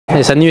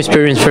It's a new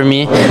experience for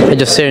me. I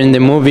just see it in the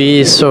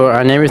movies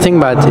and everything,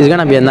 but it's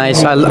gonna be a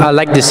nice. I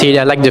like the city.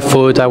 I like the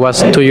food. I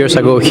was 2 years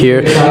ago here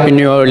in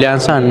New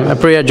Orleans, and I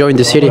pretty enjoyed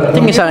the city. I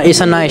think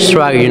it's a nice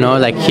track, you know,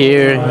 like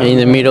here in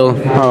the middle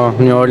of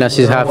New Orleans.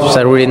 It's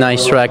a really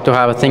nice track to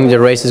have. I think the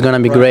race is gonna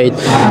be great.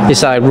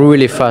 It's a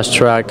really fast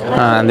track,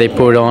 and they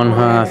put on.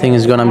 I think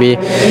it's gonna be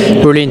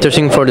really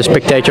interesting for the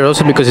spectators,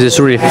 also because it's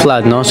really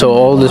flat, no? So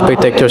all the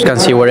spectators can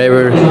see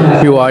wherever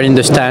you are in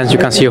the stands. You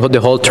can see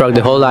the whole track,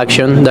 the whole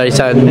action. That is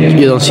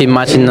you don't see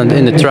much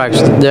in the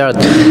tracks there,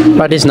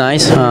 but it's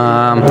nice.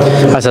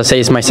 As I say,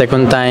 it's my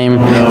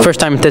first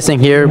time testing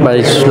here, but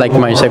it's like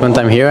my second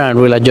time here, and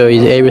really enjoy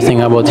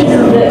everything about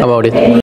it.